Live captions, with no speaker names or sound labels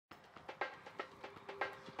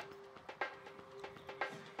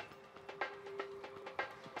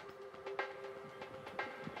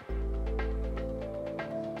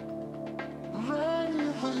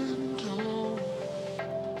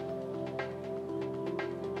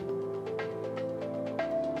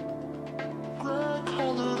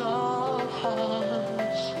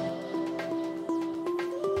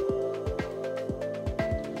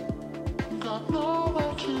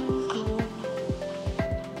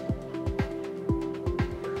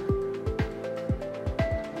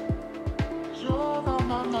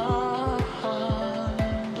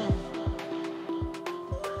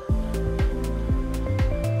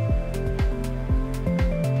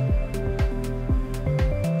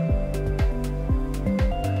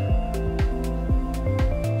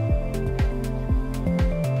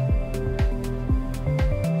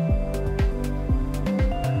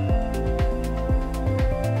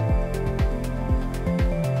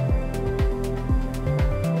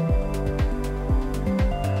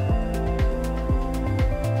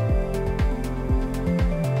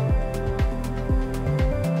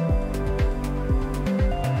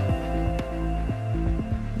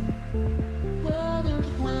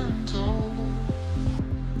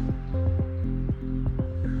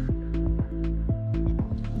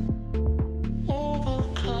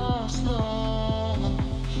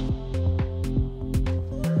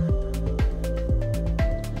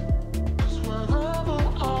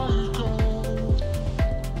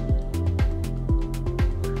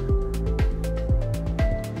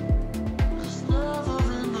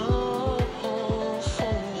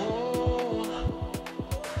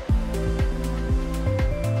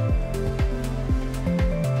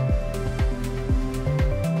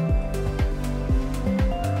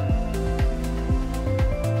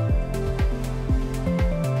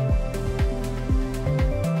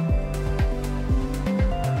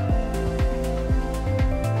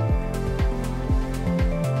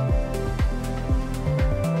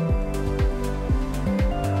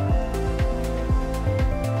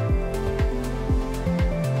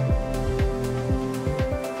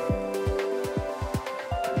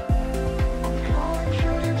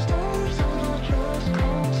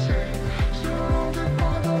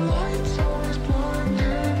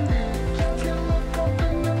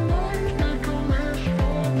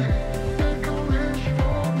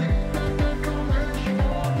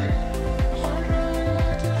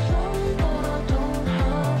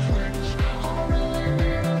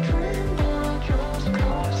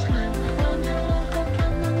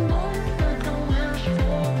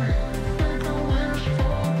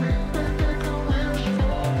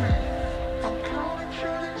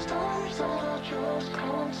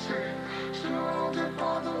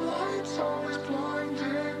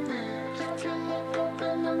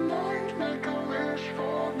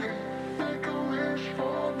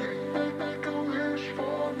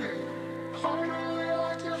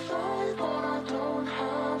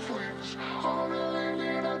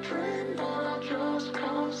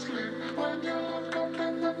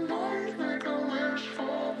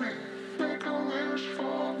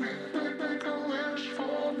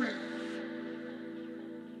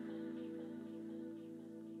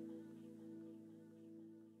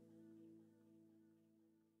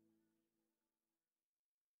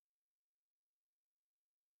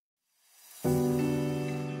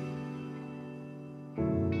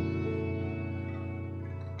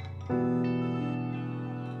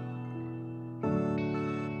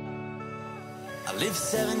I live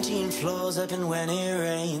 17 floors up, and when it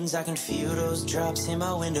rains I can feel those drops in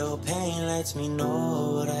my window pane. Lets me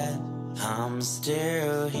know that I'm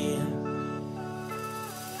still here.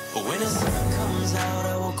 But when the sun comes out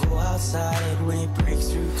I will go outside. When it breaks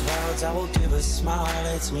through clouds I will give a smile.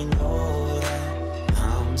 Lets me know that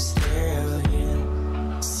I'm still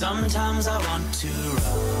here. Sometimes I want to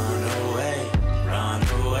run away, run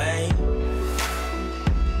away,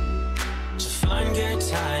 to find good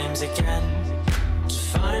times again, to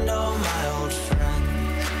find all my old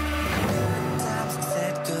friends. Good times, I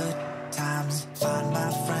said good times, find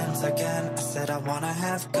my friends again. I said I wanna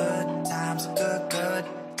have good times, good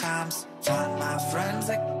times, find my friends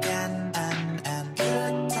again. And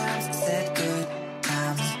good times, I said good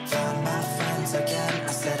times, find my friends again.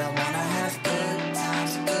 I said I wanna have good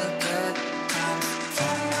times, good times,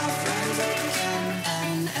 find my friends again.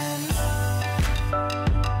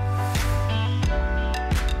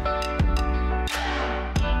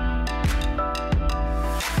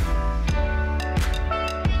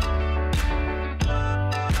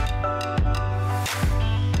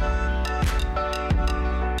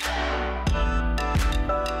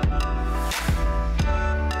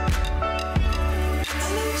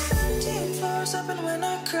 Up, and when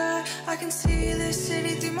I cry I can see the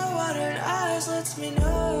city through my watered eyes. Lets me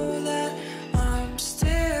know that I'm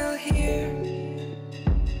still here.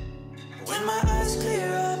 When my eyes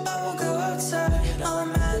clear up I will go outside. I'll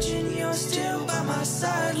imagine you're still by my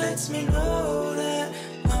side. Lets me know that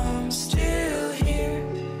I'm still here.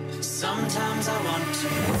 Sometimes I want to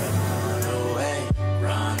run away,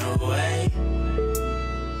 run away,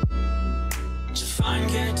 to find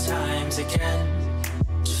good times again,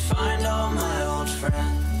 to find all my old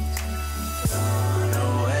friends.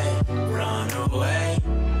 Run away,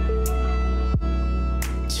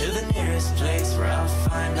 to the nearest place where I'll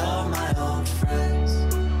find all my old friends.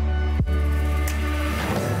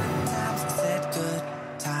 Good times, I said good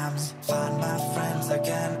times, find my friends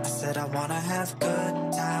again. I said I wanna have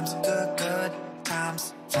good times, good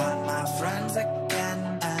times, find my friends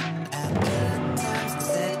again. And good times, I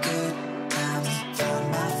said good times, find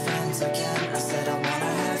my friends again. I said I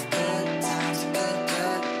wanna have good times, good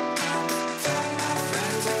times, find my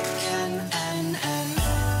friends again.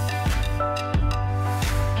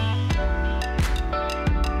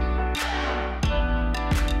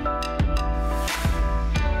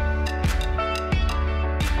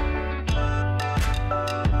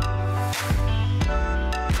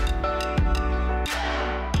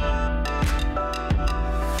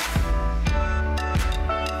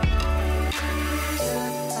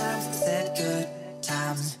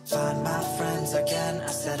 Find my friends again.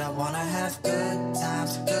 I said I wanna have good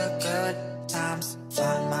times, good times,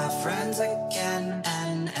 find my friends again.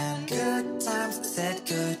 And good times, I said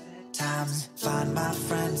good times, find my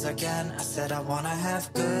friends again. I said I wanna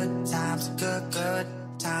have good times, good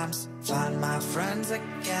times, find my friends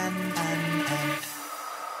again. And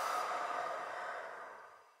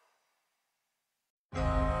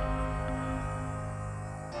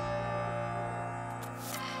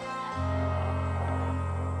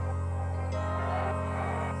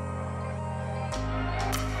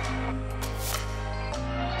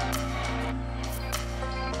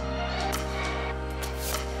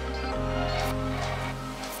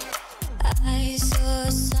I saw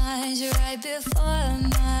signs right before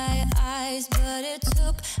my eyes, but it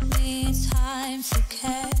took me time to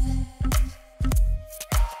care.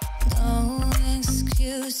 No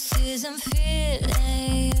excuses, I'm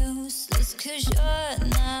feeling useless, 'cause you're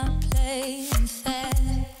not playing fair.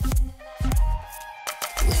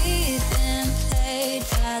 We've been played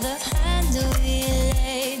by the hand we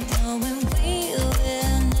laid, knowing we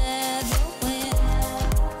will never win.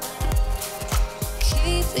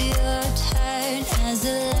 Keep your turn as a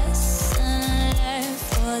lesson learned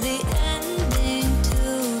for the ending to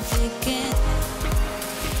begin.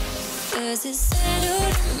 'Cause it's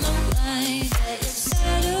settled in my mind, it's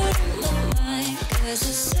settled in my mind, 'cause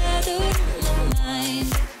it's settled in my mind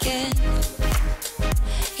again.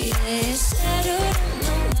 Yeah, it's settled in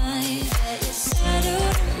my mind, it's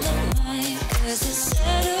settled in my mind, 'cause it's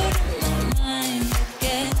settled in my mind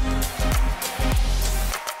again.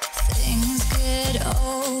 Things get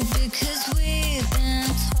old because we've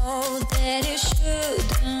been told that it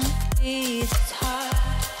shouldn't be this hard.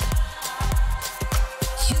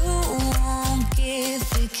 You won't give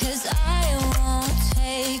because I won't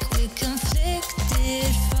take. We're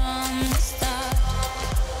conflicted from the start.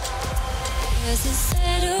 'Cause it's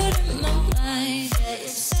settled in my mind,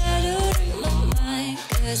 it's settled in my mind,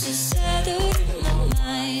 'cause it's settled in my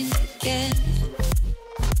mind again.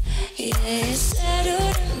 Yeah, it's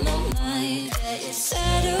settled in my mind, it's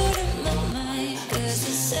settled in my mind.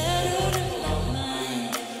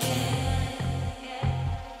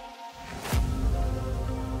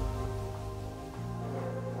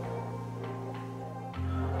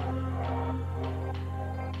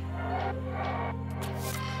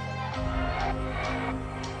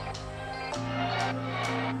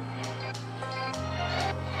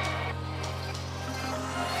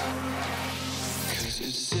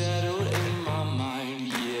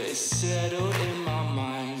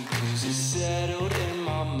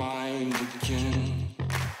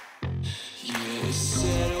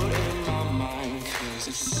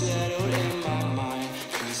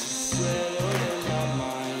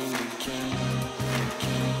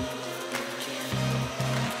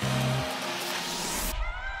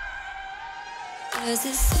 'cause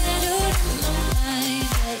it's settled in my mind.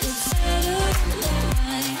 Yeah, it's settled in my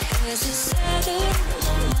mind, 'cause it's settled in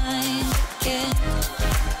my mind again.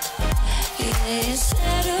 Yeah, it's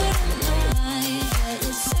settled in my mind. Yeah,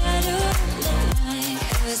 it's settled in my mind.